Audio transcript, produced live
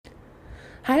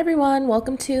Hi, everyone.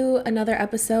 Welcome to another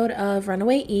episode of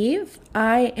Runaway Eve.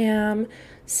 I am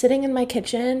sitting in my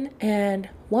kitchen, and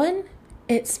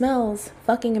it smells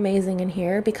fucking amazing in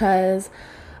here because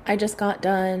I just got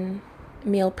done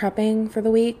meal prepping for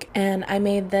the week, and I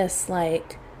made this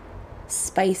like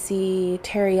spicy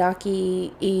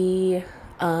teriyaki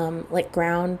like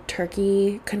ground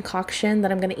turkey concoction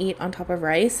that I'm gonna eat on top of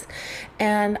rice.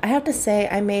 And I have to say,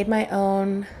 I made my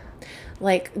own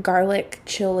like garlic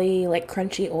chili like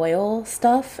crunchy oil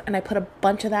stuff, and I put a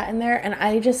bunch of that in there, and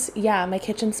my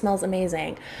kitchen smells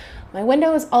amazing. My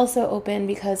window is also open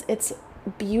because it's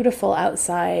beautiful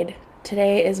outside.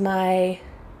 Today is my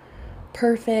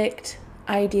perfect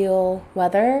ideal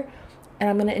weather, and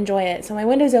I'm going to enjoy it. So my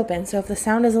window's open, so if the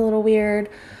sound is a little weird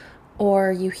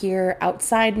or you hear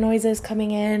outside noises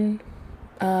coming in,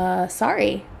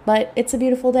 sorry, but it's a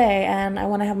beautiful day and I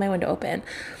want to have my window open.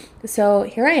 So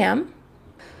here I am.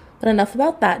 But enough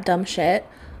about that dumb shit.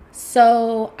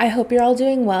 So I hope you're all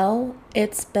doing well.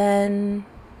 It's been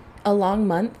a long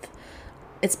month.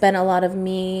 It's been a lot of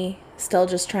me still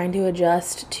just trying to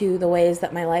adjust to the ways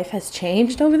that my life has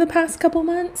changed over the past couple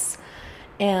months.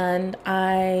 And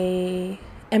I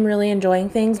am really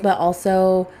enjoying things, but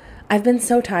also I've been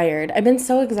so tired. I've been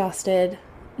so exhausted,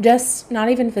 just not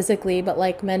even physically, but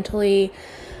like mentally,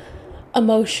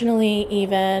 emotionally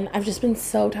even. I've just been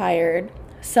so tired.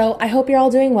 So I hope you're all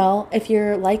doing well. If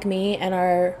you're like me and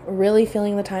are really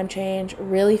feeling the time change,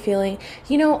 really feeling,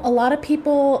 a lot of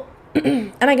people,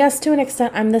 and I guess to an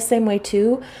extent I'm the same way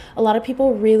too. A lot of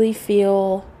people really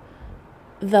feel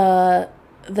the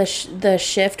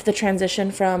shift, the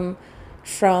transition from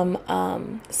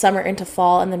summer into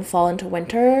fall and then fall into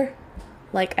winter.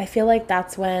 Like I feel like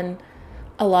that's when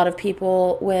a lot of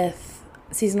people with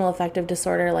seasonal affective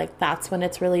disorder, like that's when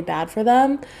it's really bad for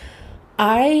them.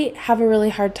 I have a really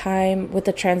hard time with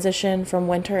the transition from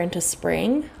winter into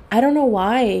spring. I don't know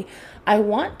why. I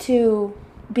want to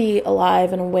be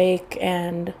alive and awake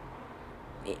and,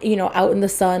 out in the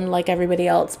sun like everybody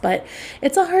else, but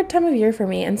it's a hard time of year for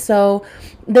me. And so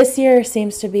this year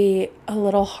seems to be a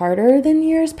little harder than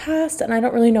years past, and I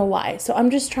don't really know why. So I'm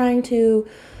just trying to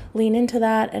lean into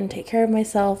that and take care of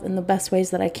myself in the best ways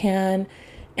that I can.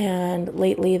 And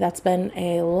lately that's been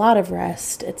a lot of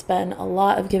rest. It's been a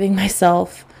lot of giving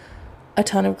myself a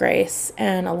ton of grace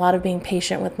and a lot of being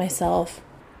patient with myself.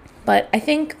 But I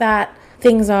think that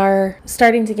things are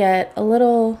starting to get a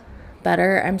little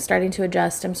better. I'm starting to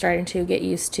adjust. I'm starting to get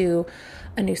used to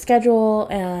a new schedule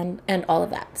and all of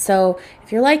that. So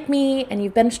if you're like me and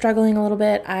you've been struggling a little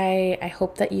bit, I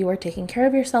hope that you are taking care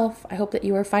of yourself. I hope that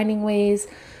you are finding ways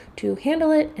to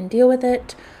handle it and deal with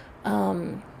it.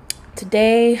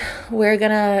 Today, we're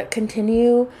going to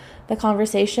continue the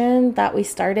conversation that we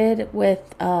started with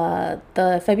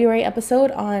the February episode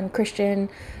on Christian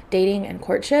dating and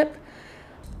courtship.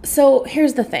 So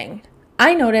here's the thing.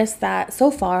 I noticed that so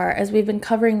far, as we've been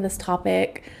covering this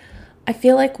topic, I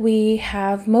feel like we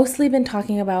have mostly been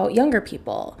talking about younger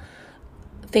people.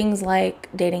 Things like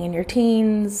dating in your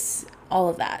teens, all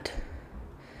of that.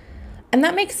 And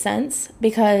that makes sense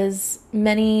because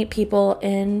many people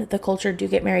in the culture do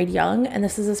get married young, and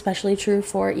this is especially true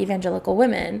for evangelical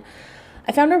women.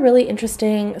 I found a really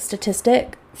interesting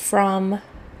statistic from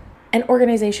an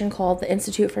organization called the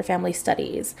Institute for Family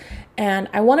Studies. And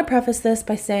I want to preface this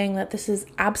by saying that this is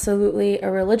absolutely a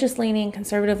religious-leaning,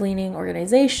 conservative-leaning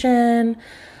organization.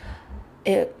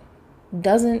 It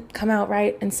doesn't come out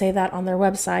right and say that on their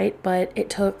website, but it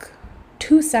took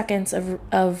 2 seconds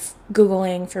of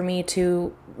Googling for me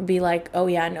to be like, oh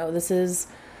yeah, no, this is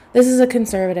a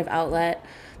conservative outlet.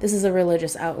 This is a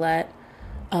religious outlet,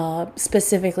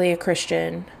 specifically a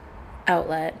Christian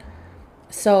outlet.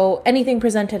 So anything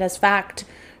presented as fact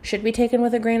should be taken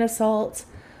with a grain of salt,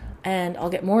 and I'll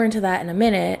get more into that in a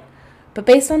minute. But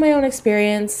based on my own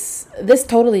experience, this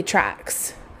totally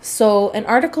tracks. So an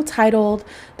article titled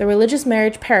 "The Religious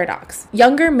Marriage Paradox: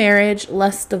 Younger Marriage,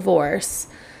 Less Divorce"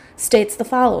 states the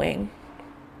following.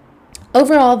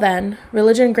 Overall, then,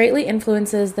 religion greatly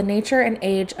influences the nature and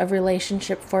age of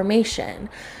relationship formation.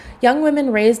 Young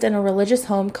women raised in a religious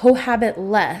home cohabit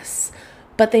less,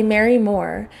 but they marry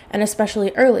more, and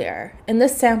especially earlier. In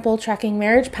this sample, tracking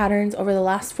marriage patterns over the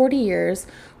last 40 years,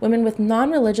 women with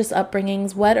non-religious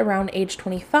upbringings wed around age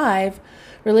 25,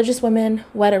 religious women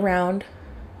wed around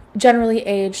generally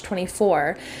age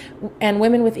 24, and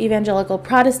women with evangelical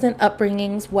Protestant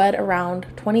upbringings wed around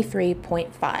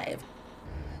 23.5.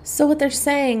 So what they're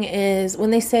saying is, when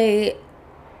they say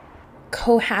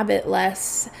cohabit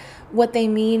less, what they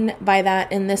mean by that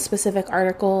in this specific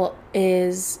article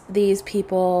is these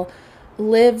people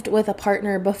lived with a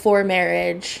partner before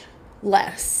marriage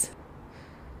less.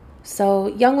 So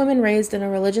young women raised in a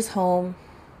religious home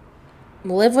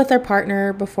live with their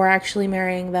partner before actually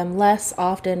marrying them less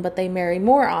often, but they marry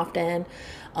more often,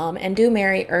 and do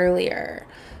marry earlier.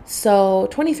 So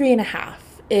 23 and a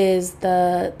half is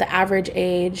the average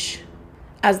age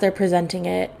as they're presenting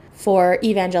it for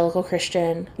evangelical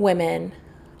Christian women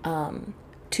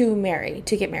to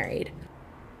get married.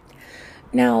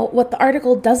 Now, what the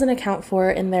article doesn't account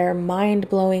for in their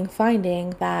mind-blowing finding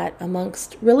that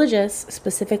amongst religious,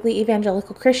 specifically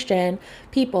evangelical Christian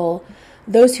people,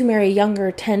 those who marry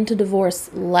younger tend to divorce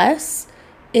less,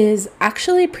 is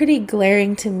actually pretty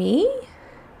glaring to me.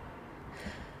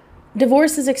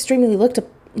 Divorce is extremely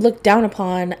looked down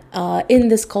upon in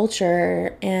this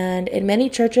culture, and in many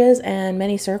churches and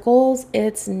many circles,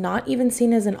 it's not even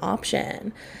seen as an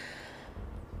option.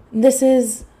 This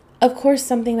is, of course,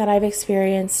 something that I've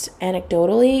experienced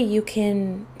anecdotally. You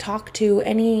can talk to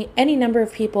any number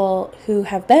of people who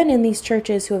have been in these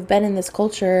churches, who have been in this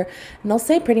culture, and they'll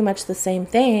say pretty much the same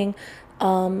thing.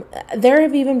 There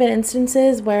have even been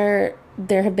instances where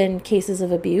there have been cases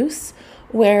of abuse,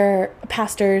 where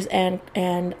pastors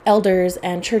and elders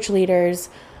and church leaders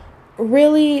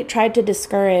really tried to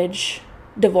discourage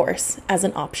divorce as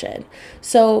an option.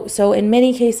 So in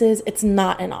many cases, it's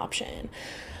not an option.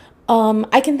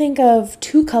 I can think of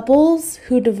 2 couples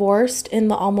who divorced in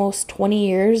the almost 20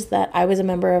 years that I was a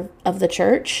member of the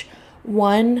church.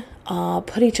 One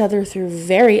put each other through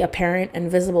very apparent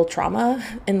and visible trauma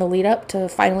in the lead up to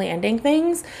finally ending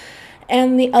things.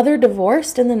 And the other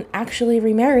divorced and then actually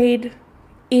remarried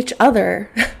each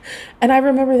other. And I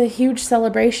remember the huge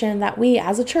celebration that we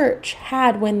as a church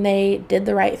had when they did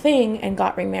the right thing and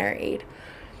got remarried.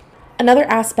 Another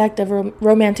aspect of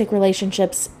romantic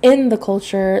relationships in the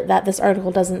culture that this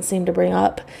article doesn't seem to bring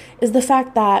up is the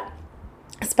fact that,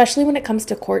 especially when it comes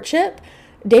to courtship,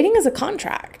 dating is a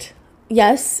contract.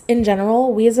 Yes, in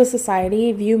general, we as a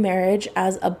society view marriage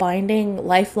as a binding,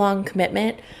 lifelong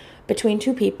commitment between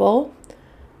 2 people.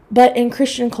 But in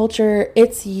Christian culture,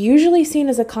 it's usually seen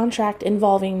as a contract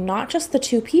involving not just the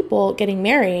 2 people getting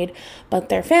married, but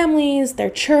their families,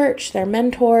 their church, their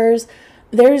mentors.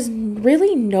 There's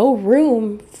really no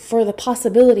room for the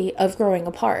possibility of growing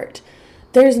apart.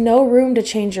 There's no room to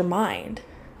change your mind.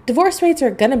 Divorce rates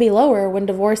are going to be lower when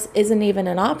divorce isn't even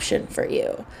an option for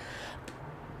you.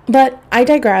 But I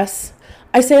digress.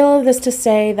 I say all of this to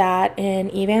say that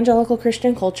in evangelical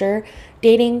Christian culture,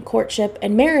 dating, courtship,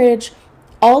 and marriage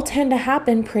all tend to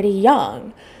happen pretty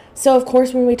young. So of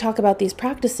course, when we talk about these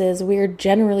practices, we're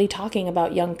generally talking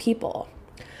about young people.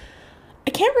 I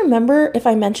can't remember if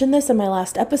I mentioned this in my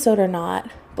last episode or not,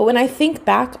 but when I think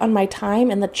back on my time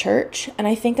in the church and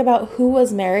I think about who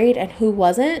was married and who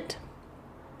wasn't,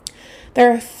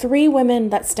 there are 3 women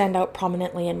that stand out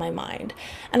prominently in my mind.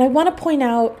 And I want to point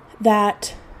out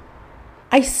that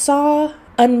I saw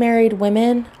unmarried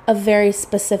women a very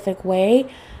specific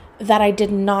way that I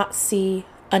did not see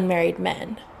unmarried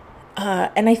men.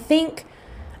 And I think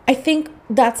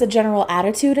that's a general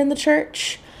attitude in the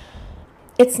church.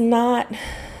 It's not,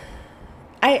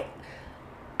 I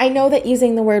know that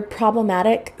using the word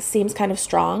problematic seems kind of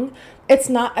strong. It's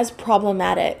not as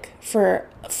problematic for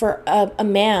a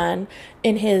man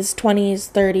in his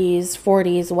 20s, 30s,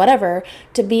 40s, whatever,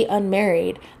 to be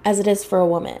unmarried as it is for a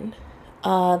woman.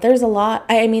 There's a lot,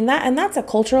 that's a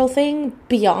cultural thing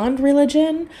beyond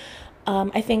religion.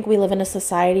 I think we live in a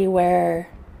society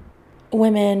where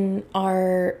women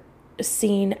are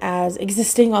seen as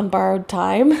existing on borrowed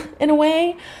time in a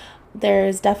way.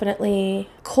 There's definitely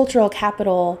cultural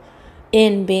capital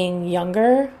in being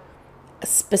younger,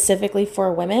 specifically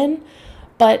for women,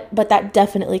 but that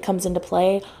definitely comes into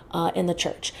play in the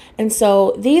church. And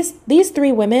so these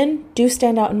 3 women do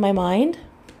stand out in my mind.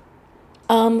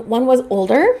 One was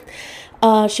older.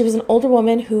 She was an older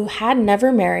woman who had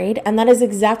never married, and that is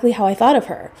exactly how I thought of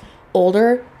her.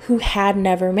 Older, who had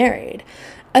never married.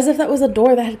 As if that was a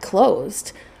door that had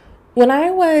closed. When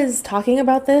I was talking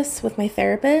about this with my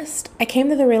therapist, I came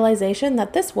to the realization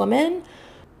that this woman,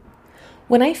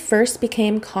 when I first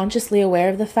became consciously aware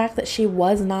of the fact that she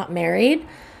was not married,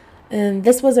 and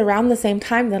this was around the same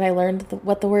time that I learned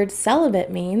what the word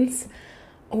celibate means,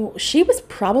 she was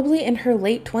probably in her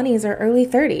late 20s or early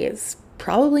 30s,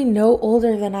 probably no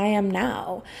older than I am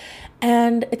now.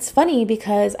 And it's funny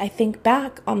because I think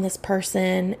back on this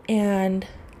person, and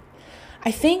I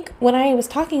think when I was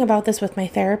talking about this with my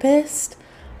therapist,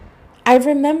 I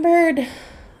remembered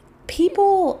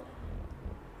people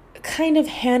kind of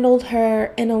handled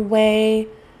her in a way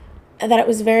that it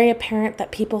was very apparent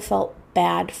that people felt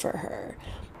bad for her.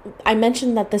 I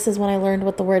mentioned that this is when I learned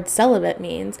what the word celibate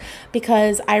means,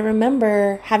 because I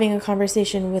remember having a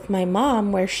conversation with my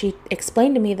mom where she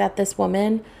explained to me that this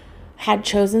woman had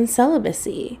chosen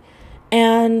celibacy.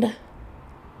 And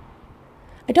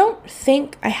I don't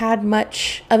think I had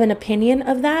much of an opinion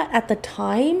of that at the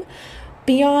time,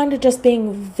 beyond just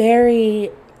being very,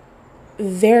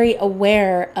 very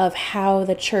aware of how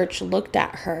the church looked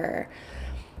at her.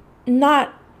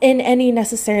 Not in any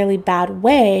necessarily bad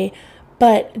way,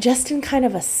 but just in kind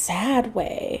of a sad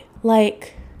way.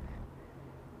 Like,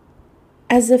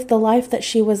 as if the life that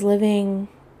she was living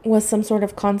was some sort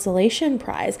of consolation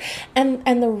prize. And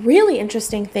the really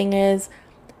interesting thing is,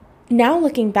 now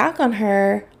looking back on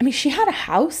her, I mean, she had a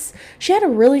house. She had a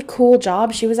really cool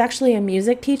job. She was actually a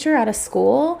music teacher at a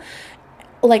school,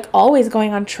 like always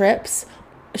going on trips.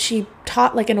 She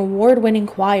taught like an award-winning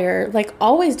choir, like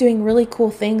always doing really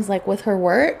cool things like with her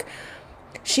work.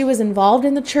 She was involved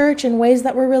in the church in ways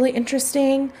that were really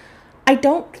interesting. I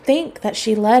don't think that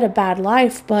she led a bad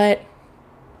life, but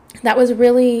that was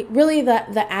really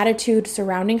the attitude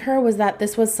surrounding her, was that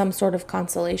this was some sort of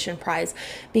consolation prize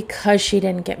because she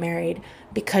didn't get married,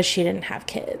 because she didn't have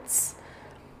kids.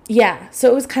 Yeah, so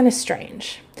it was kind of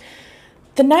strange.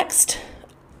 The next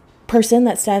person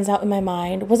that stands out in my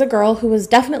mind was a girl who was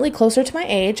definitely closer to my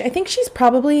age. I think she's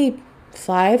probably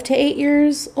 5 to 8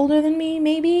 years older than me,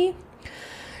 maybe.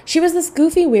 She was this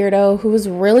goofy weirdo who was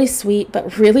really sweet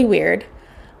but really weird.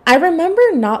 I remember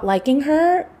not liking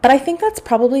her, but I think that's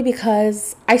probably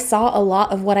because I saw a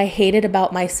lot of what I hated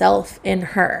about myself in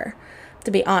her,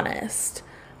 to be honest.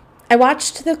 I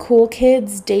watched the cool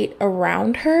kids date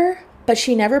around her, but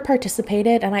she never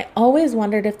participated, and I always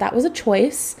wondered if that was a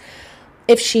choice,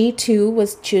 if she too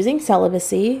was choosing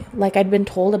celibacy, like I'd been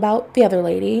told about the other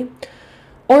lady,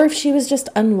 or if she was just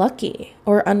unlucky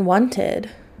or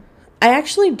unwanted. I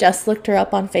actually just looked her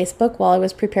up on Facebook while I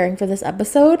was preparing for this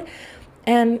episode,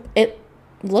 and it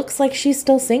looks like she's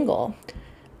still single.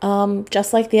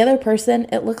 Just like the other person,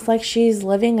 it looks like she's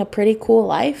living a pretty cool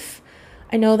life.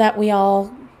 I know that we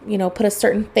all, put a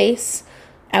certain face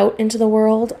out into the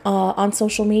world on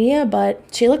social media, but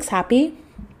she looks happy.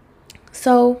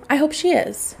 So I hope she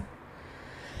is.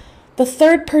 The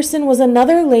third person was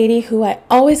another lady who I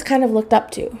always kind of looked up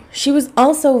to. She was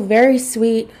also very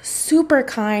sweet, super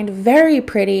kind, very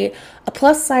pretty, a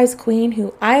plus-size queen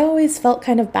who I always felt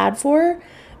kind of bad for,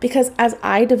 because as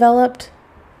I developed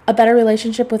a better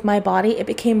relationship with my body, it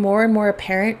became more and more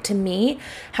apparent to me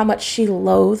how much she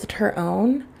loathed her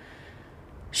own.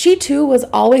 She too was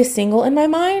always single in my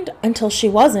mind until she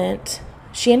wasn't.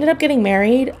 She ended up getting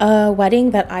married, a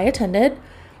wedding that I attended,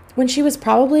 when she was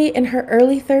probably in her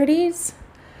early 30s.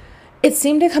 It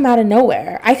seemed to come out of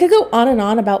nowhere. I could go on and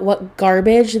on about what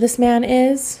garbage this man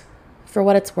is, for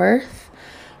what it's worth.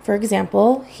 For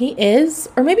example, he is,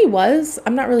 or maybe was,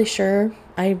 I'm not really sure.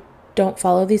 I don't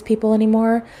follow these people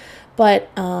anymore. But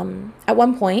at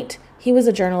one point, he was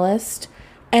a journalist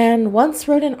and once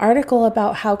wrote an article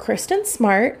about how Kristen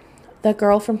Smart, the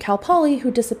girl from Cal Poly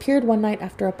who disappeared one night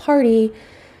after a party,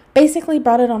 basically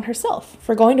brought it on herself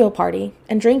for going to a party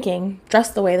and drinking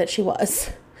dressed the way that she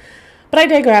was. But I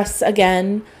digress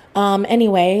again.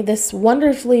 Anyway, this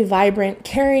wonderfully vibrant,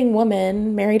 caring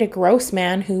woman married a gross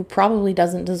man who probably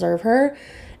doesn't deserve her,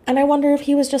 and I wonder if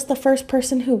he was just the first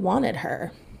person who wanted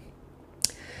her.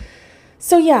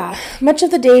 So yeah, much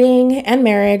of the dating and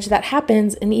marriage that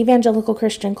happens in evangelical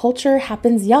Christian culture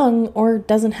happens young or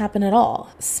doesn't happen at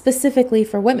all, specifically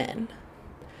for women.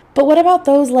 But what about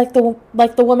those like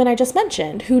the woman I just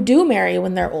mentioned, who do marry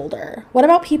when they're older? What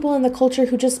about people in the culture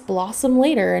who just blossom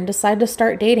later and decide to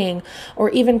start dating or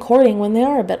even courting when they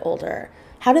are a bit older?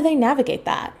 How do they navigate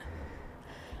that?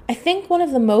 I think one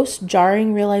of the most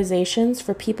jarring realizations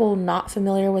for people not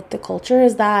familiar with the culture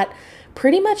is that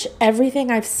pretty much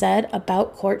everything I've said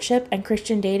about courtship and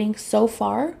Christian dating so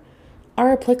far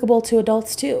are applicable to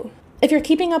adults too. If you're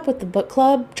keeping up with the book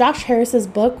club, Josh Harris's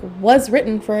book was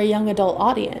written for a young adult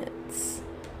audience.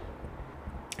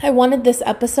 I wanted this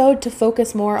episode to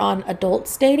focus more on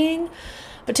adults dating,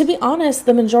 but to be honest,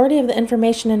 the majority of the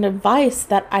information and advice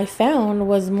that I found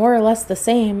was more or less the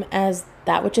same as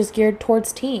that which is geared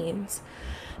towards teens.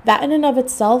 That in and of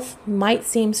itself might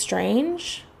seem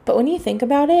strange, but when you think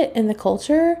about it in the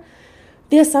culture,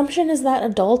 the assumption is that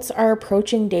adults are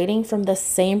approaching dating from the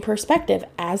same perspective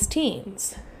as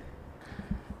teens.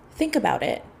 Think about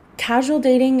it. Casual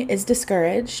dating is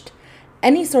discouraged.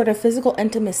 Any sort of physical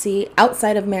intimacy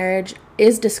outside of marriage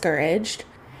is discouraged.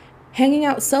 Hanging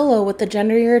out solo with the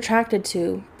gender you're attracted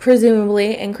to,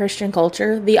 presumably in Christian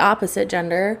culture, the opposite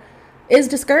gender, is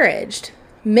discouraged.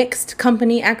 mixed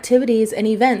company activities and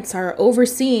events are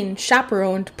overseen,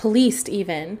 chaperoned, policed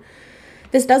even.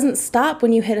 This doesn't stop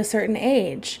when you hit a certain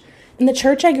age. In the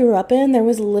church I grew up in, there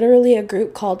was literally a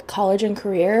group called College and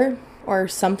Career, or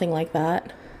something like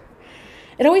that.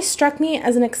 It always struck me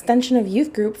as an extension of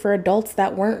youth group for adults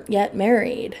that weren't yet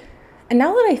married. And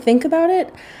now that I think about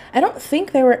it, I don't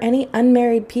think there were any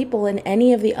unmarried people in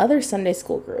any of the other Sunday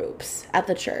school groups at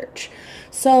the church.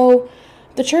 So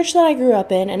the church that I grew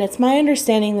up in, and it's my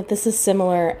understanding that this is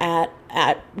similar at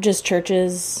just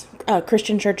churches,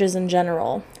 Christian churches in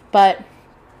general, but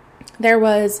there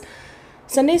was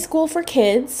Sunday school for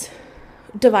kids,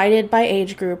 divided by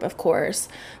age group, of course.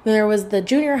 Then there was the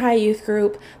junior high youth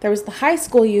group, there was the high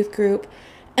school youth group,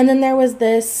 and then there was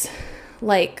this,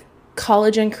 like,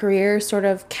 college and career sort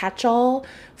of catch-all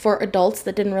for adults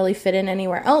that didn't really fit in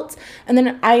anywhere else. And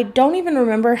then I don't even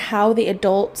remember how the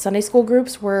adult Sunday school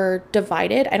groups were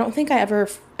divided. I don't think I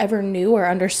ever knew or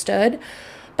understood.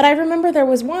 But I remember there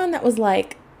was one that was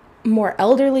like more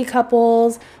elderly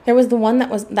couples. There was the one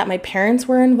that my parents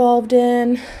were involved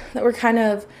in, that were kind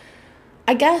of,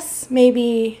 I guess,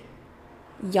 maybe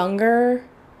younger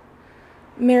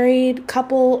married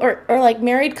couple, or like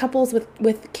married couples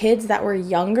with kids that were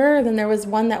younger. Then there was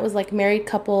one that was like married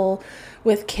couple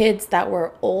with kids that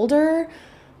were older,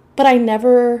 but I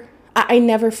never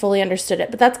fully understood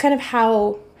it. But that's kind of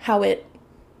how it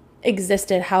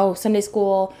existed, how Sunday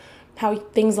school, how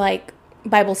things like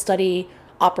Bible study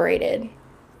operated.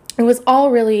 It was all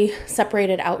really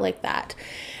separated out like that.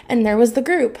 And there was the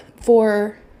group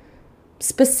for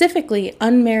specifically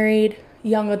unmarried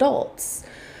young adults.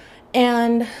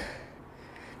 And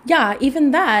yeah,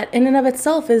 even that in and of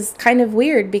itself is kind of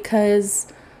weird, because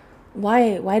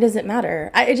why does it matter?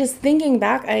 I just, thinking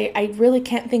back, I really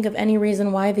can't think of any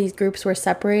reason why these groups were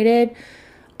separated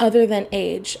other than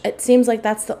age. It seems like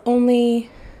that's the only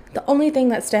thing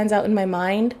that stands out in my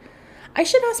mind. I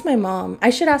should ask my mom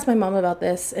about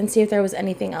this and see if there was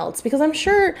anything else, because I'm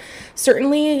sure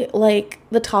certainly like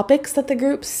the topics that the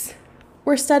groups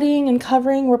were studying and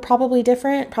covering were probably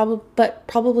different, but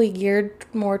probably geared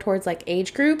more towards like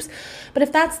age groups. But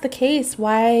if that's the case,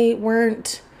 why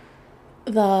weren't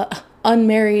the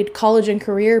unmarried college and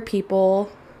career people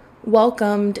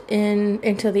welcomed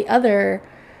into the other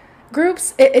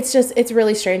groups? It's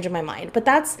really strange in my mind. But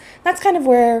that's kind of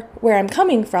where I'm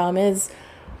coming from, is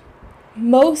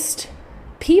most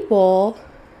people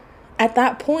at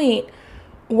that point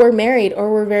were married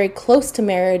or were very close to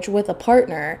marriage with a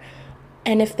partner.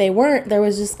 And if they weren't, there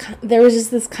was just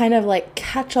this kind of like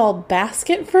catch-all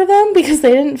basket for them, because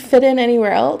they didn't fit in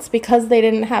anywhere else, because they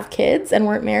didn't have kids and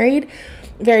weren't married.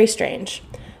 Very strange.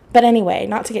 But anyway,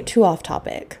 not to get too off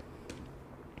topic.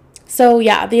 So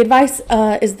yeah, the advice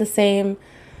is the same,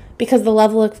 because the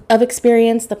level of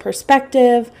experience, the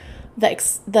perspective,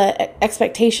 the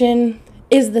expectation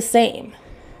is the same.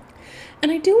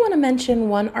 And I do want to mention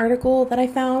one article that I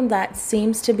found that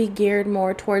seems to be geared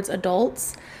more towards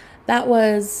adults. That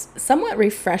was somewhat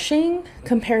refreshing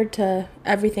compared to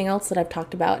everything else that I've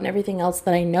talked about and everything else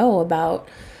that I know about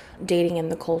dating in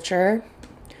the culture.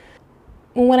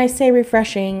 When I say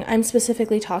refreshing, I'm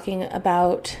specifically talking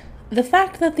about the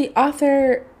fact that the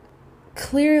author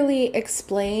clearly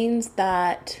explains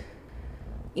that,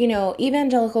 you know,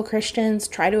 evangelical Christians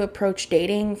try to approach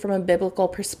dating from a biblical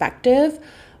perspective,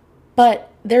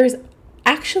 but there's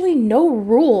actually no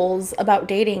rules about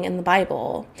dating in the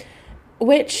Bible,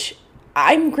 which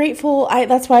I'm grateful.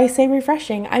 That's why I say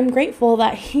refreshing. I'm grateful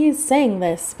that he's saying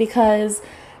this, because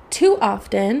too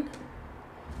often,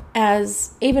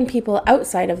 as even people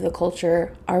outside of the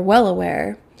culture are well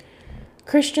aware,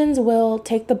 Christians will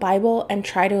take the Bible and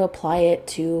try to apply it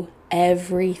to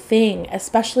everything,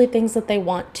 especially things that they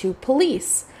want to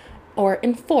police or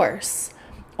enforce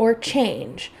or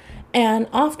change. And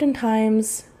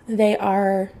oftentimes they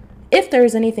are, if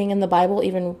there's anything in the Bible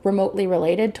even remotely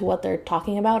related to what they're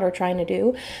talking about or trying to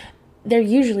do, they're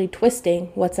usually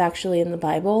twisting what's actually in the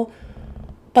Bible.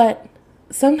 But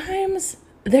sometimes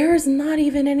there's not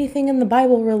even anything in the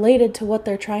Bible related to what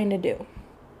they're trying to do.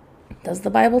 Does the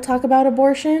Bible talk about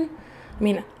abortion? I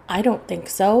mean, I don't think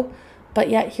so, but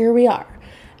yet here we are.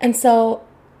 And so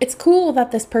it's cool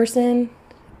that this person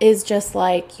is just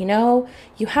like, you know,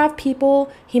 you have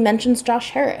people, he mentions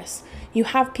Josh Harris. You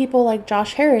have people like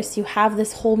Josh Harris. You have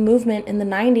this whole movement in the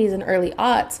 90s and early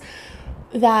aughts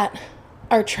that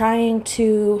are trying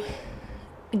to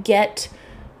get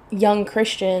young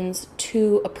Christians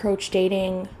to approach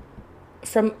dating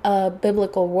from a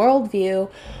biblical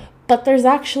worldview, but there's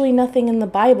actually nothing in the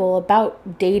Bible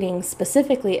about dating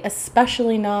specifically,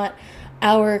 especially not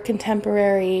our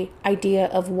contemporary idea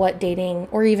of what dating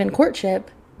or even courtship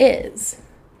is.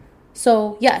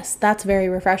 So yes, that's very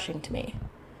refreshing to me.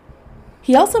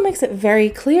 He also makes it very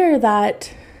clear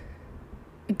that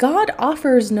God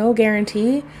offers no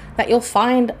guarantee that you'll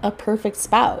find a perfect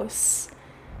spouse.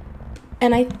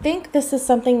 And I think this is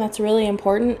something that's really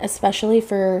important, especially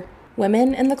for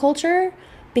women in the culture,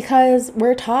 because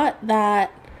we're taught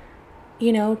that,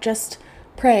 just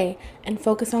pray and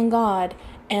focus on God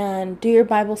and do your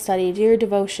Bible study, do your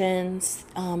devotions,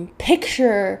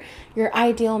 picture your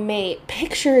ideal mate,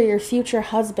 picture your future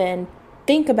husband,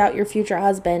 think about your future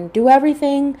husband, do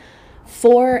everything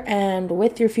for and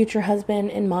with your future husband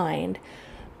in mind.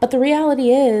 But the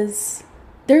reality is,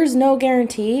 there's no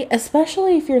guarantee,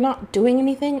 especially if you're not doing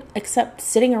anything except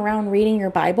sitting around reading your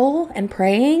Bible and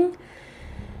praying.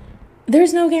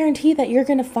 There's no guarantee that you're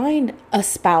going to find a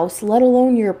spouse, let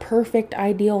alone your perfect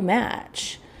ideal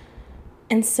match.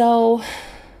 And so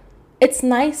it's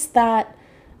nice that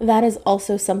that is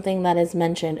also something that is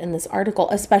mentioned in this article,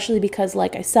 especially because,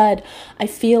 like I said, I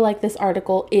feel like this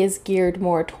article is geared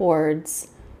more towards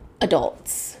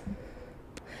adults.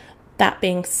 That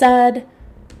being said,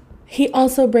 he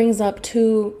also brings up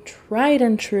two tried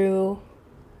and true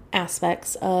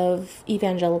aspects of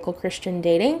evangelical Christian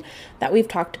dating that we've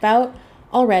talked about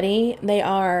already. They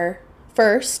are,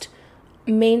 first,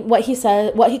 what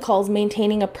he calls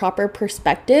maintaining a proper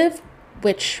perspective,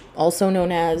 which also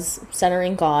known as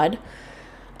centering God.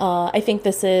 I think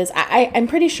this is, I'm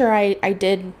pretty sure I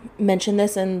did mention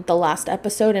this in the last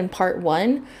episode in part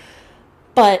 1,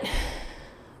 but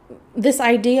this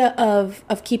idea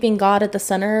of keeping God at the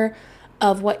center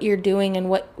of what you're doing and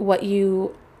what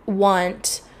you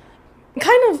want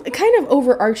kind of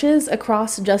overarches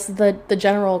across just the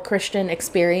general Christian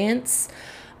experience,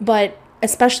 but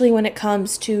especially when it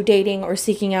comes to dating or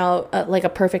seeking out like a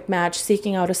perfect match,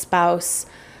 seeking out a spouse,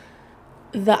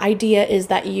 the idea is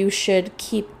that you should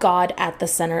keep God at the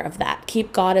center of that.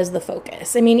 Keep God as the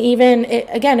focus. I mean,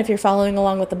 again, if you're following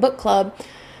along with the book club,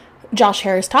 Josh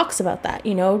Harris talks about that.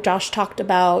 Josh talked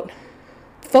about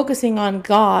focusing on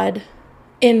God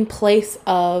in place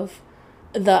of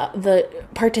the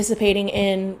participating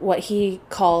in what he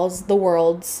calls the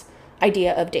world's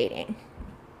idea of dating.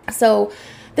 So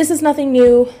this is nothing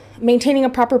new. Maintaining a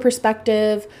proper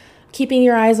perspective, keeping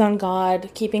your eyes on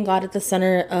God, keeping God at the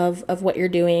center of what you're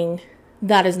doing,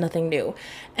 that is nothing new.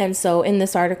 And so in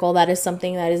this article, that is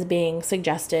something that is being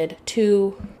suggested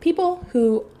to people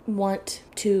who want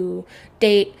to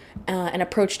date and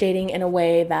approach dating in a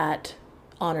way that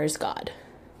honors God.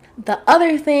 The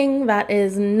other thing that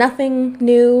is nothing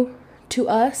new to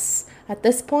us at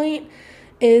this point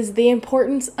is the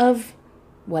importance of,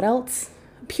 what else?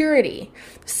 Purity.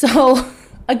 So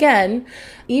again,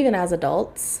 even as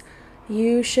adults,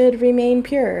 you should remain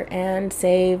pure and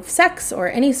save sex or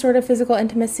any sort of physical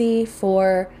intimacy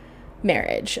for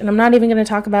marriage. And I'm not even going to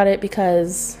talk about it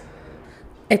because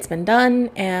it's been done,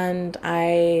 and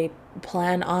I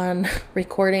plan on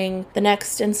recording the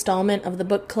next installment of the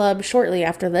book club shortly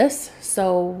after this.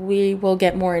 So we will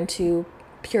get more into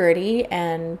purity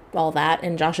and all that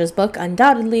in Josh's book,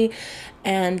 undoubtedly.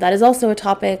 And that is also a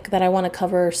topic that I want to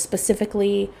cover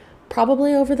specifically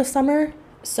probably over the summer.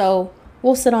 So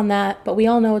we'll sit on that, but we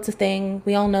all know it's a thing.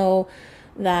 We all know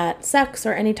that sex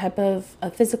or any type of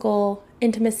physical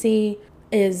intimacy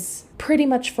is pretty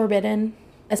much forbidden,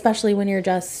 especially when you're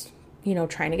just,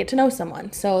 trying to get to know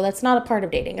someone. So that's not a part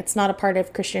of dating. It's not a part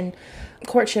of Christian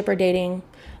courtship or dating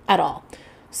at all.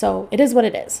 So it is what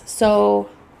it is. So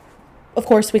of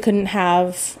course we couldn't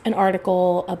have an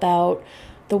article about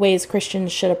the ways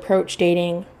Christians should approach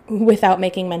dating without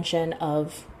making mention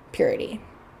of purity.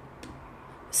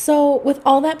 So with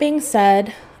all that being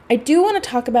said, I do want to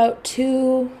talk about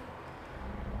two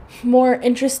more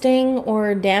interesting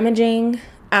or damaging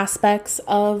aspects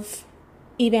of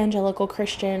evangelical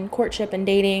Christian courtship and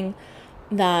dating,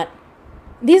 that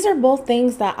these are both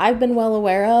things that I've been well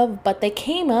aware of, but they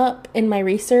came up in my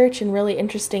research in really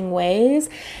interesting ways.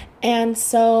 And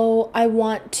so I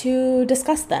want to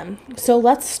discuss them. So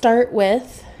let's start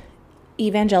with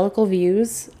evangelical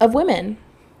views of women.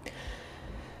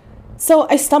 So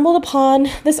I stumbled upon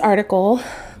this article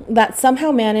that somehow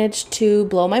managed to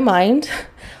blow my mind,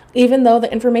 even though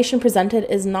the information presented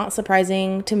is not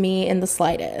surprising to me in the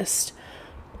slightest.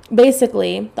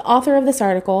 Basically, the author of this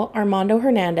article, Armando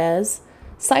Hernandez,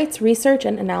 cites research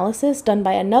and analysis done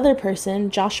by another person,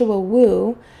 Joshua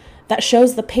Wu, that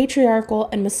shows the patriarchal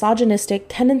and misogynistic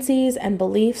tendencies and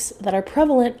beliefs that are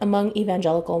prevalent among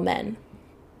evangelical men.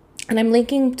 And I'm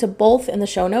linking to both in the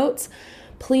show notes.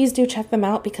 Please do check them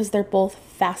out because they're both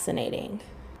fascinating.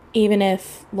 Even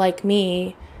if, like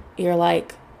me, you're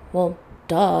like, well,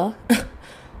 duh.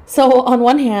 So on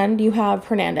one hand, you have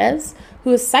Hernandez,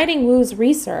 who is citing Wu's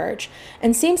research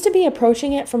and seems to be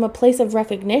approaching it from a place of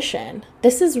recognition.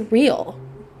 This is real.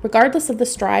 Regardless of the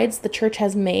strides the church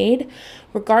has made,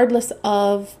 regardless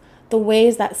of the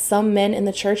ways that some men in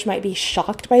the church might be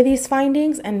shocked by these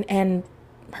findings, and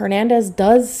Hernandez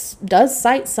does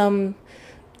cite some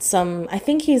I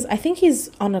think he's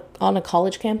on a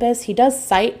college campus. He does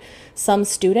cite some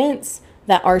students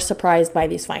that are surprised by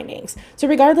these findings. So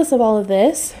regardless of all of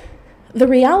this, the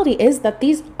reality is that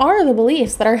these are the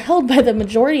beliefs that are held by the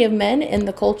majority of men in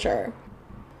the culture.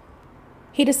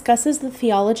 He discusses the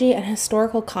theology and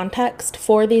historical context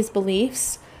for these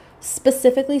beliefs,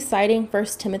 specifically citing 1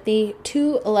 Timothy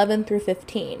 2:11 through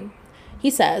 15.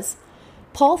 He says,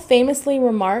 Paul famously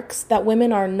remarks that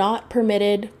women are not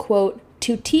permitted, quote,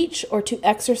 to teach or to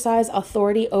exercise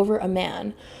authority over a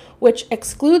man, which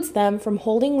excludes them from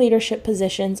holding leadership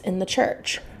positions in the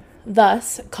church,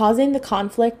 thus causing the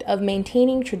conflict of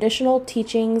maintaining traditional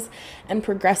teachings and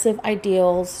progressive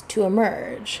ideals to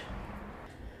emerge.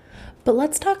 But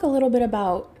let's talk a little bit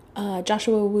about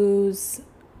Joshua Wu's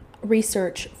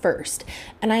research first.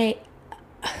 And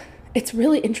it's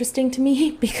really interesting to me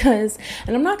because,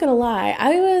 and I'm not gonna lie,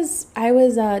 I was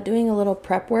doing a little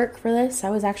prep work for this.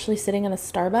 I was actually sitting in a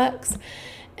Starbucks,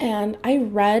 and I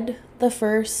read the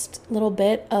first little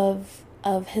bit of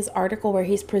his article where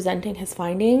he's presenting his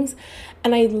findings,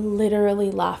 and I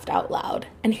literally laughed out loud.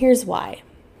 And here's why.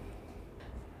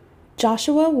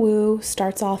 Joshua Wu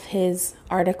starts off his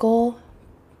article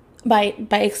by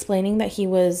explaining that there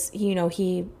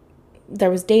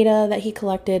was data that he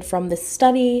collected from this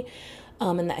study,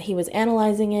 and that he was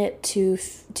analyzing it to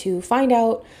find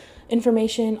out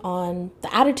information on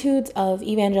the attitudes of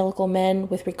evangelical men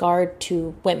with regard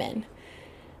to women.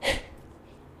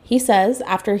 He says,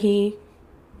 after he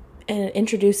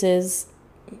introduces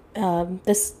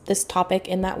this topic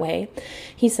in that way,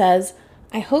 he says,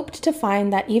 I hoped to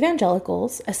find that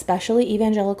evangelicals, especially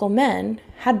evangelical men,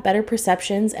 had better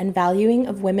perceptions and valuing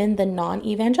of women than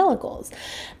non-evangelicals.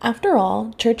 After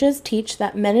all, churches teach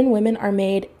that men and women are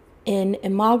made in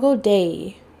imago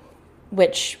Dei,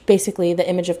 which basically the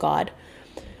image of God.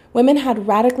 Women had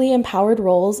radically empowered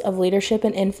roles of leadership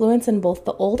and influence in both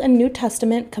the Old and New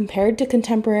Testament compared to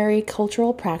contemporary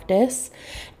cultural practice,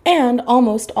 and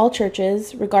almost all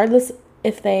churches, regardless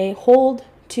if they hold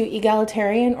to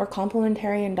egalitarian or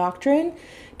complementarian doctrine,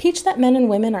 teach that men and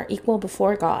women are equal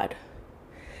before God.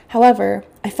 However,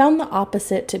 I found the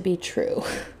opposite to be true.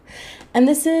 And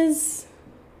this is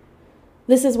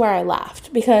where I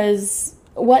laughed, because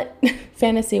what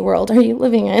fantasy world are you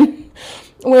living in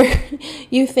where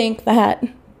you think that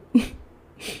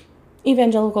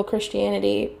evangelical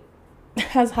Christianity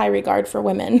has high regard for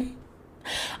women?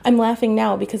 I'm laughing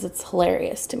now because it's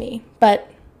hilarious to me.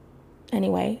 But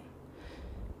anyway,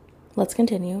 let's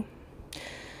continue.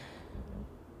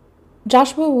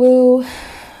 Joshua Wu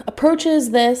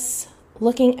approaches this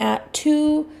looking at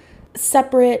two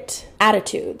separate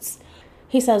attitudes.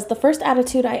 He says, the first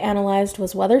attitude I analyzed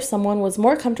was whether someone was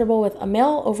more comfortable with a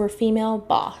male over female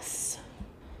boss.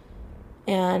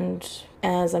 And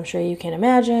as I'm sure you can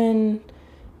imagine,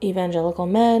 evangelical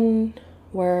men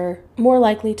were more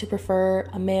likely to prefer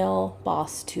a male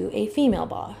boss to a female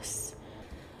boss.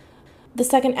 The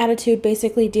second attitude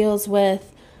basically deals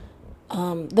with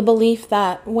the belief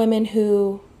that women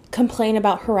who complain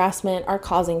about harassment are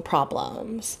causing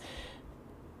problems.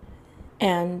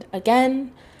 And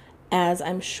again, as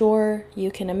I'm sure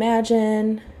you can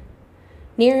imagine,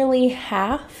 nearly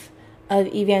half of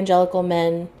evangelical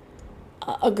men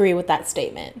agree with that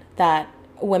statement, that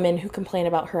women who complain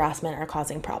about harassment are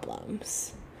causing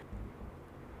problems.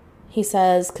 He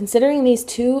says, considering these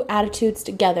two attitudes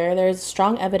together, there is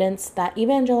strong evidence that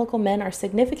evangelical men are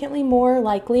significantly more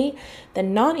likely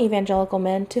than non-evangelical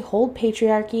men to hold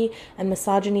patriarchy and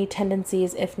misogyny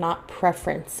tendencies, if not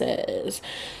preferences.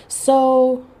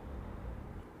 So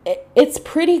it's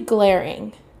pretty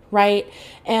glaring, right?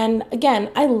 And again,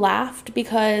 I laughed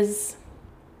because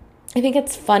I think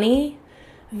it's funny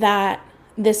that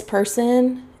this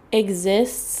person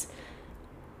exists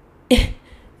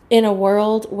in a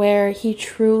world where he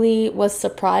truly was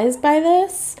surprised by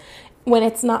this, when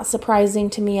it's not surprising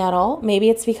to me at all. Maybe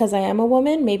it's because I am a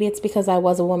woman. Maybe it's because I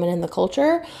was a woman in the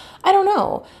culture. I don't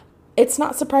know. It's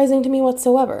not surprising to me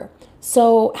whatsoever.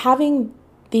 So having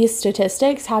these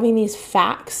statistics, having these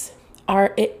facts,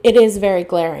 it is very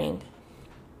glaring.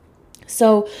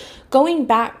 So going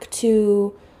back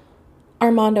to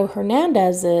Armando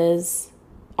Hernandez's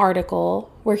article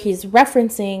where he's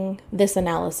referencing this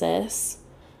analysis,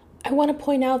 I want to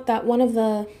point out that one of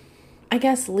the I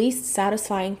guess, least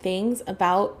satisfying things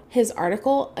about his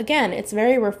article. Again, it's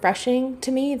very refreshing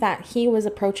to me that he was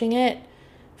approaching it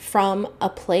from a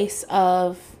place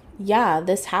of, yeah,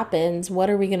 this happens. What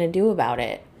are we going to do about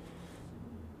it?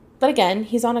 But again,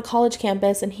 he's on a college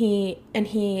campus and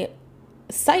he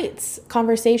cites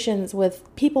conversations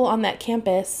with people on that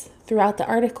campus throughout the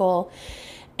article.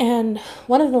 And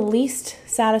one of the least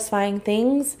satisfying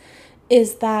things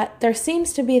is that there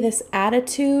seems to be this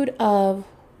attitude of,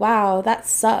 wow, that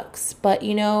sucks, but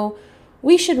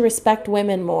we should respect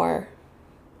women more.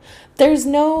 There's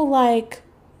no like,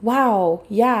 wow,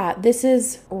 yeah, this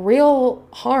is real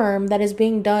harm that is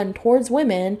being done towards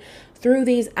women through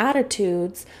these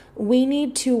attitudes. We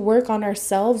need to work on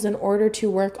ourselves in order to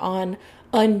work on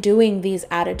undoing these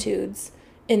attitudes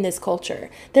in this culture.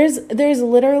 There's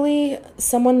literally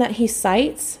someone that he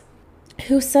cites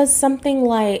who says something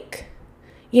like,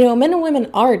 men and women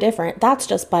are different. That's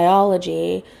just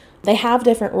biology. They have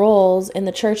different roles in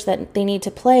the church that they need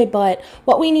to play, but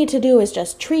what we need to do is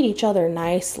just treat each other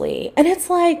nicely. And it's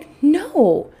like,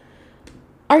 no.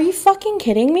 Are you fucking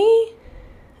kidding me?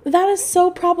 That is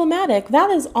so problematic. That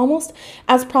is almost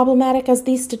as problematic as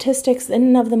these statistics in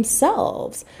and of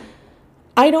themselves.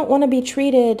 I don't want to be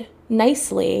treated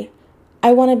nicely.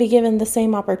 I want to be given the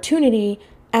same opportunity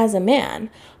as a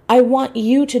man. I want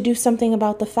you to do something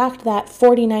about the fact that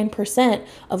 49%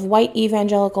 of white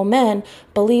evangelical men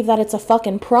believe that it's a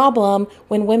fucking problem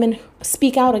when women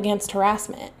speak out against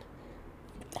harassment.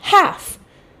 Half.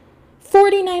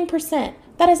 49%.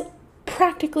 That is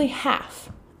practically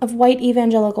half of white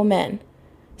evangelical men.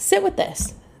 Sit with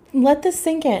this. Let this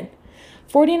sink in.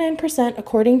 49%,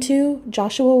 according to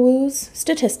Joshua Wu's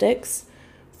statistics,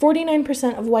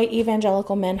 49% of white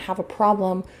evangelical men have a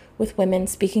problem with women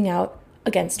speaking out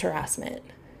against harassment.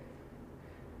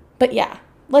 But yeah,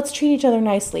 let's treat each other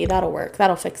nicely. That'll work.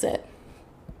 That'll fix it.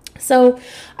 So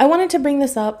I wanted to bring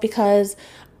this up because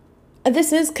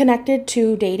this is connected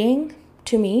to dating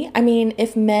to me. I mean,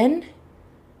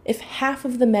 if half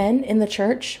of the men in the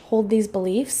church hold these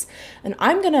beliefs, and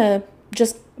I'm going to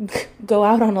just go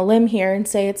out on a limb here and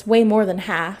say it's way more than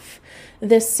half.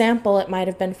 This sample, it might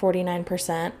have been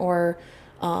 49% or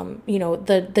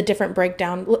the different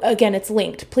breakdown. Again, it's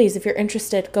linked. Please, if you're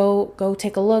interested, go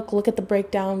take a look at the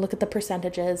breakdown, look at the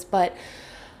percentages. But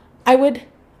I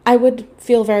would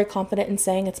feel very confident in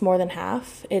saying it's more than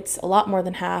half. It's a lot more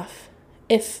than half.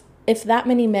 If that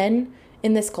many men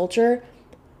in this culture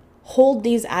hold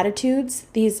these attitudes,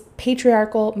 these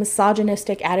patriarchal,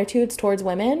 misogynistic attitudes towards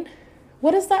women,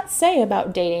 what does that say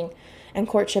about dating and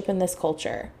courtship in this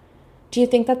culture? Do you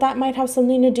think that might have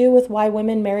something to do with why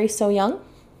women marry so young?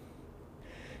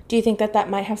 Do you think that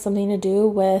might have something to do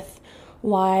with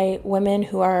why women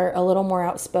who are a little more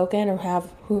outspoken or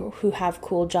who have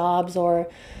cool jobs or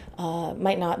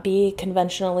might not be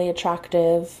conventionally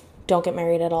attractive don't get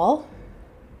married at all?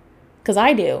 Because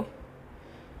I do.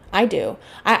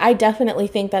 I definitely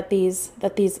think that these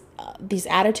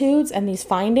attitudes and these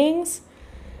findings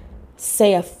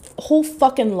say a whole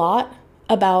fucking lot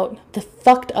about the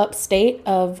fucked up state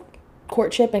of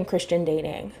courtship and Christian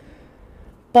dating.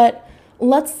 But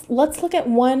let's look at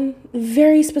one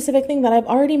very specific thing that I've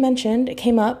already mentioned. It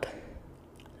came up.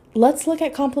 Let's look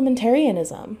at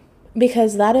complementarianism,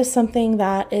 because that is something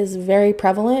that is very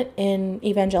prevalent in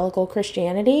evangelical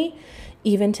Christianity,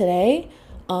 even today.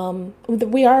 I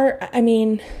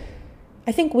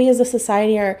think we as a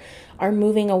society are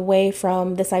moving away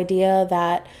from this idea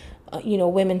that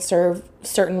women serve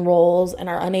certain roles and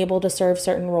are unable to serve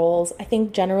certain roles. I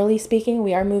think generally speaking,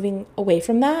 we are moving away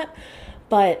from that.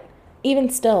 But even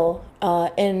still,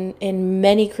 in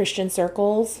many Christian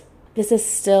circles, this is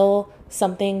still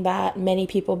something that many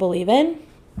people believe in.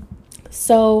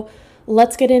 So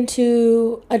let's get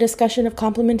into a discussion of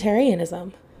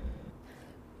complementarianism.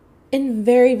 In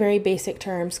very, very basic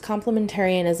terms,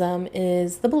 complementarianism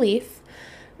is the belief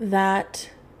that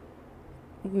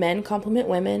men complement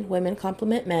women, women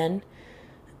complement men.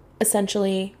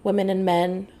 Essentially, women and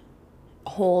men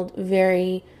hold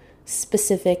very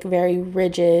specific, very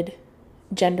rigid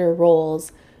gender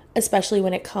roles, especially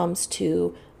when it comes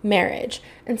to marriage.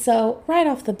 And so right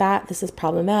off the bat, this is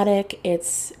problematic.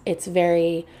 It's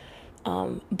very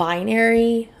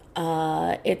binary.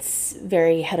 It's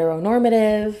very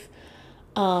heteronormative.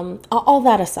 All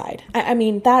that aside, I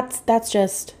mean, that's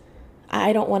just,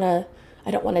 I don't want to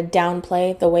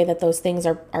downplay the way that those things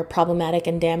are problematic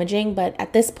and damaging, but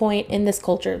at this point in this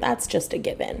culture, that's just a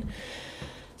given.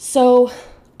 So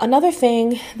another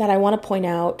thing that I want to point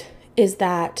out is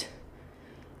that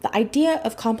the idea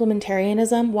of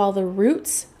complementarianism, while the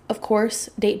roots, of course,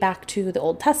 date back to the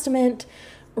Old Testament,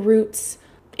 roots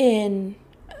in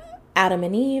Adam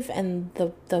and Eve and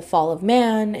the fall of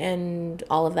man and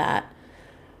all of that,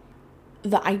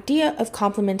 the idea of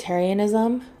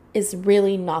complementarianism is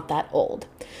really not that old.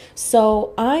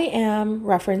 So I am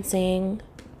referencing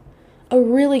a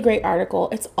really great article.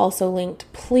 It's also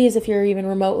linked. Please, if you're even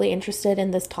remotely interested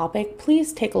in this topic,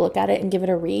 please take a look at it and give it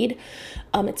a read.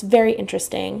 It's very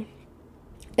interesting.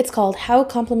 It's called How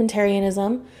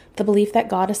Complementarianism, the Belief that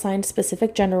God Assigned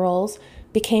Specific Gender Roles,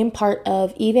 Became Part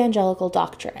of Evangelical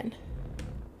Doctrine.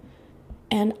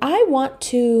 And I want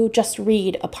to just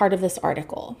read a part of this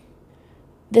article.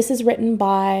 This is written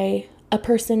by a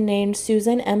person named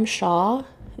Susan M. Shaw.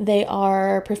 They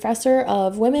are professor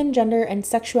of women, gender, and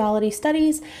sexuality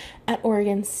studies at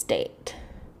Oregon State.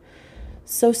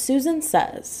 So Susan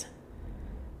says,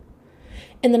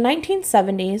 in the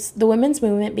 1970s, the women's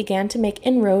movement began to make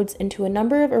inroads into a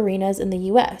number of arenas in the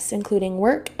U.S., including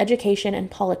work, education,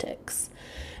 and politics.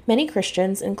 Many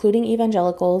Christians, including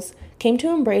evangelicals, came to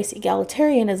embrace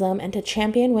egalitarianism and to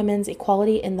champion women's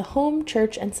equality in the home,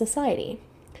 church, and society.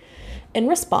 In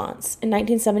response, in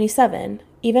 1977,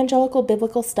 Evangelical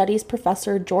Biblical Studies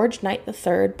professor George Knight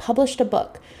III published a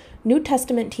book, New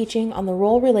Testament Teaching on the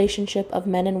Role Relationship of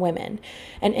Men and Women,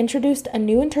 and introduced a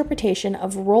new interpretation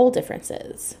of role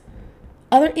differences.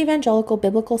 Other Evangelical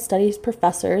Biblical Studies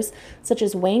professors, such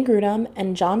as Wayne Grudem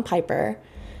and John Piper,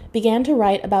 began to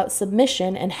write about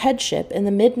submission and headship in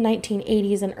the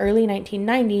mid-1980s and early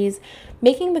 1990s,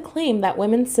 making the claim that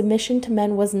women's submission to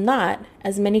men was not,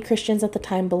 as many Christians at the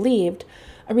time believed,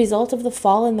 a result of the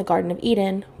fall in the Garden of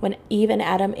Eden when Eve and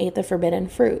Adam ate the forbidden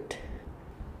fruit.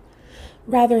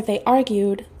 Rather, they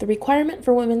argued, the requirement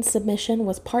for women's submission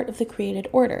was part of the created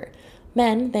order.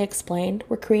 Men, they explained,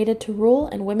 were created to rule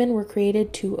and women were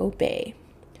created to obey.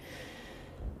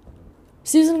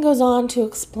 Susan goes on to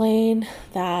explain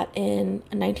that in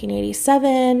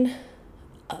 1987,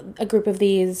 a group of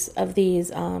these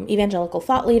evangelical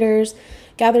thought leaders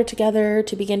gathered together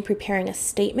to begin preparing a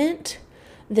statement.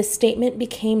 This statement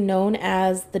became known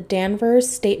as the Danvers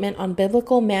Statement on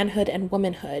Biblical Manhood and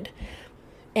Womanhood,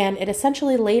 and it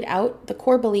essentially laid out the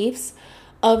core beliefs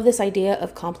of this idea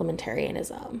of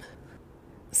complementarianism.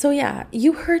 So yeah,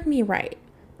 you heard me right,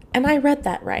 and I read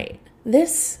that right.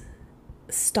 This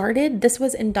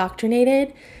was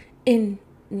indoctrinated in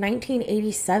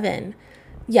 1987.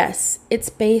 Yes, it's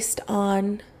based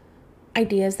on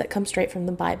ideas that come straight from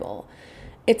the Bible.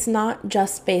 It's not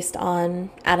just based on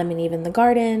Adam and Eve in the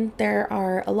garden. There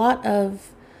are a lot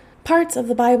of parts of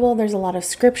the Bible, there's a lot of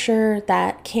scripture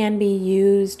that can be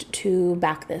used to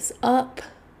back this up.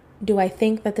 Do I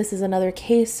think that this is another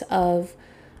case of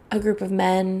a group of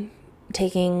men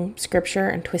taking scripture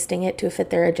and twisting it to fit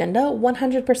their agenda?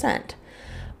 100%.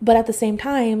 But at the same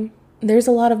time, there's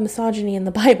a lot of misogyny in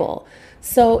the Bible,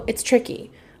 so it's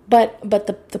tricky. But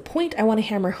the point I want to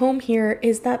hammer home here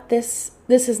is that this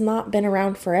has not been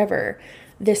around forever.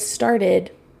 This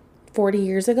started 40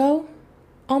 years ago,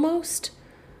 almost.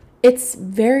 It's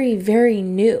very, very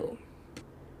new.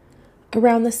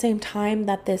 Around the same time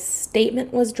that this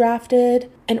statement was drafted,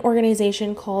 an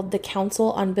organization called the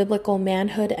Council on Biblical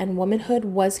Manhood and Womanhood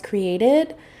was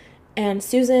created. And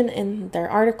Susan, in their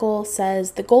article,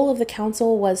 says the goal of the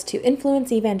council was to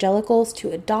influence evangelicals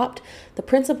to adopt the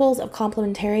principles of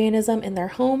complementarianism in their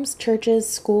homes, churches,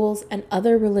 schools, and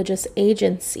other religious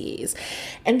agencies.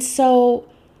 And so,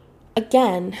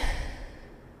 again,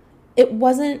 it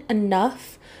wasn't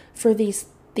enough for these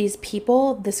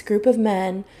people, this group of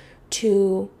men,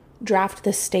 to draft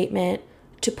this statement,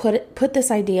 to put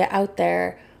this idea out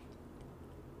there.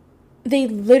 They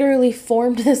literally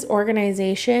formed this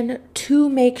organization to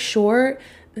make sure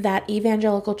that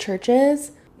evangelical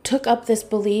churches took up this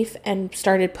belief and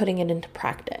started putting it into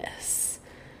practice.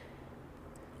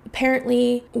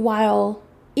 Apparently, while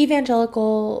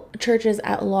evangelical churches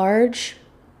at large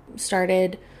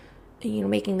started,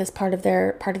 making this part of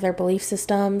their belief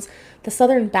systems, the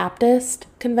Southern Baptist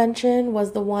Convention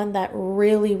was the one that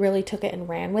really, really took it and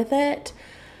ran with it.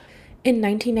 In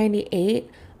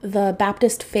 1998, the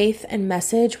Baptist Faith and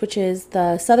Message, which is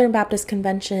the Southern Baptist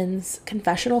Convention's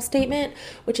confessional statement,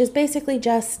 which is basically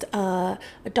just a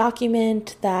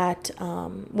document that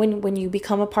when you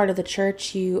become a part of the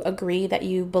church, you agree that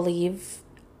you believe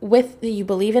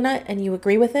in it and you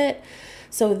agree with it.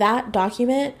 So that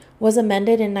document was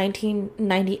amended in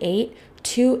 1998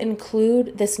 to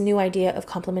include this new idea of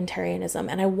complementarianism.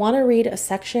 And I want to read a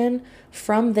section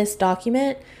from this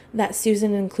document that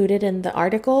Susan included in the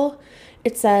article.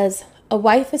 It says, "A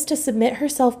wife is to submit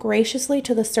herself graciously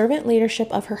to the servant leadership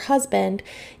of her husband,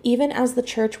 even as the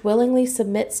church willingly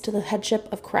submits to the headship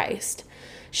of Christ.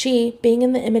 She, being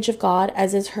in the image of God,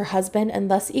 as is her husband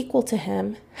and thus equal to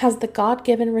him, has the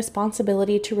God-given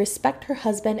responsibility to respect her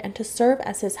husband and to serve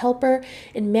as his helper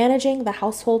in managing the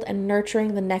household and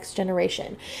nurturing the next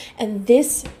generation. And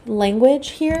this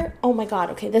language here, oh my God,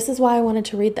 okay, this is why I wanted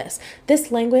to read this.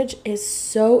 This language is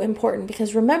so important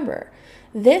because remember,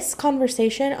 this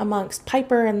conversation amongst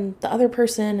Piper and the other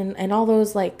person and all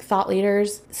those like thought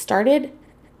leaders started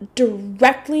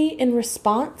directly in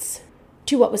response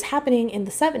to what was happening in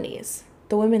the 70s,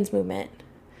 the women's movement,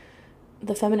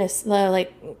 the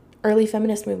early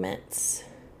feminist movements.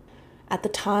 At the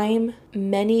time,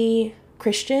 many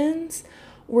Christians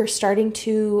were starting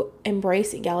to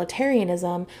embrace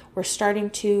egalitarianism, were starting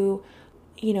to,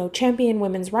 champion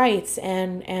women's rights,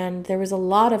 and there was a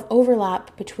lot of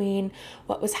overlap between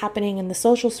what was happening in the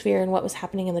social sphere and what was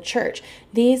happening in the church.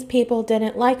 These people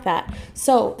didn't like that.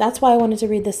 So that's why I wanted to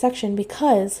read this section,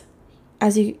 because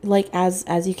as you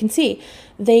can see,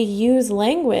 they use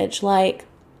language like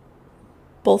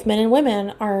both men and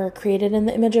women are created in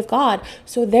the image of God.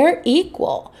 So they're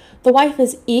equal. The wife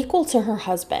is equal to her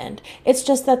husband. It's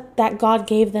just that God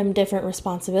gave them different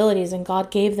responsibilities and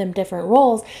God gave them different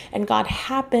roles, and God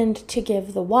happened to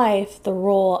give the wife the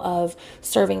role of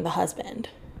serving the husband.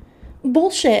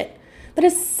 Bullshit. That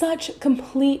is such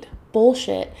complete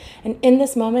bullshit. And in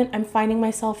this moment, I'm finding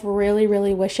myself really,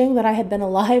 really wishing that I had been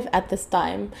alive at this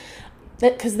time.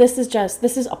 Because this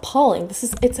is appalling.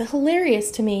 It's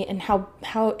hilarious to me, and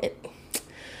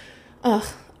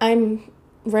I'm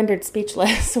rendered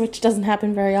speechless, which doesn't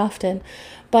happen very often.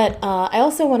 But I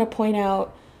also want to point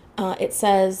out, it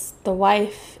says the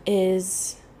wife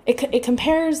is, it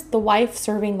compares the wife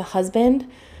serving the husband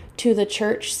to the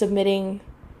church submitting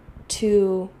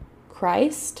to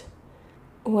Christ,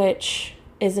 which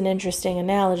is an interesting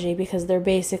analogy because they're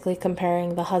basically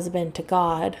comparing the husband to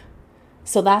God.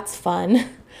 So that's fun.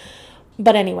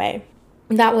 But anyway,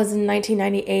 that was in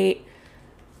 1998.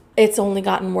 It's only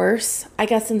gotten worse. I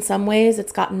guess in some ways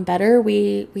it's gotten better.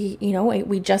 We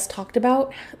just talked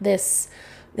about this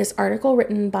article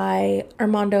written by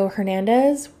Armando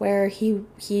Hernandez, where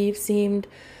he seemed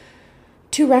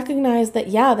to recognize that,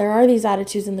 yeah, there are these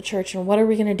attitudes in the church, and what are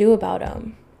we going to do about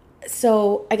them?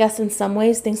 So I guess in some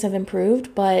ways things have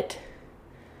improved, but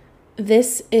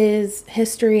this is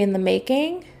history in the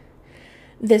making.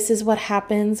 This is what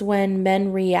happens when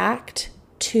men react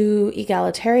to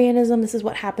egalitarianism. This is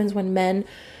what happens when men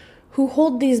who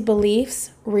hold these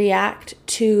beliefs react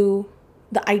to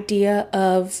the idea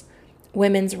of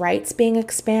women's rights being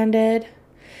expanded,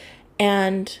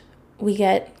 and we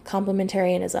get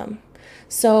complementarianism.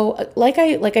 So like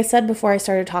I said before I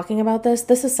started talking about this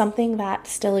is something that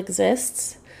still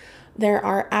exists. There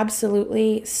are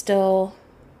absolutely still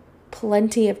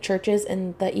plenty of churches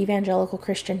in the evangelical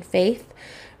Christian faith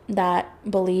that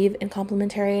believe in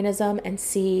complementarianism and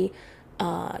see,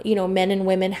 men and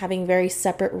women having very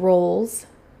separate roles,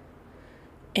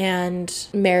 and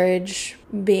marriage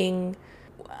being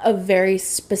a very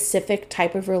specific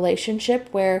type of relationship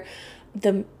where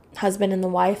the husband and the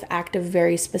wife act a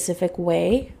very specific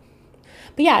way.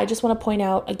 But yeah, I just want to point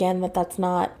out again that that's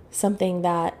not something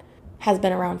that has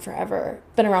been around forever,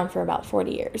 been around for about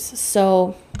 40 years.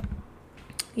 So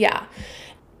yeah.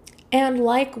 And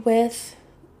like with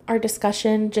our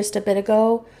discussion just a bit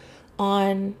ago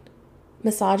on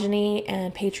misogyny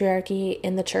and patriarchy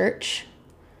in the church,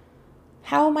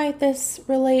 how might this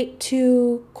relate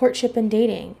to courtship and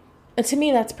dating? And to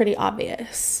me, that's pretty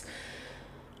obvious.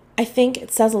 I think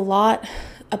it says a lot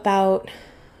about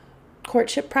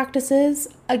courtship practices.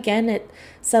 Again, it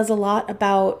says a lot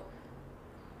about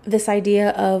this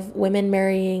idea of women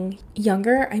marrying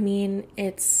younger. I mean,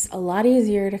 it's a lot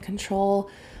easier to control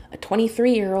a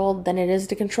 23-year-old than it is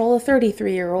to control a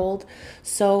 33-year-old.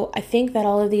 So I think that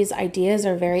all of these ideas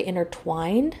are very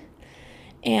intertwined.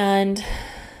 And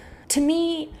to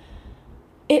me,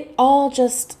 it all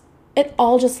just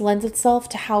lends itself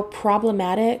to how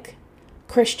problematic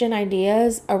Christian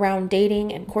ideas around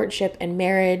dating and courtship and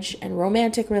marriage and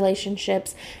romantic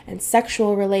relationships and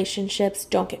sexual relationships.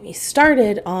 Don't get me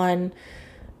started on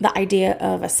the idea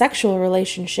of a sexual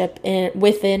relationship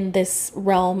within this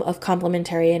realm of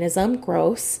complementarianism.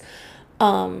 Gross.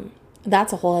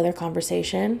 That's a whole other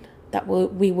conversation that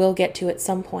we will get to at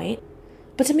some point.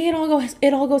 But to me,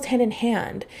 it all goes hand in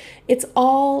hand. It's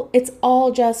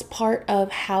all just part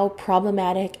of how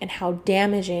problematic and how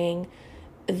damaging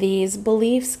these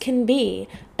beliefs can be,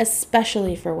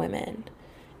 especially for women.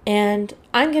 And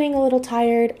I'm getting a little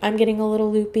tired. I'm getting a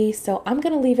little loopy. So I'm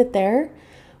going to leave it there.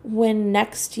 When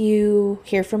next you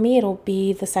hear from me, it'll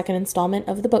be the second installment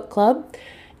of the book club.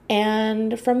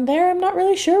 And from there, I'm not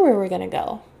really sure where we're going to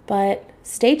go. But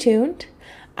stay tuned.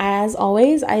 As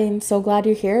always, I am so glad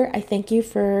you're here. I thank you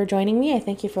for joining me. I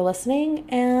thank you for listening,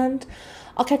 and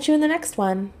I'll catch you in the next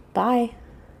one. Bye.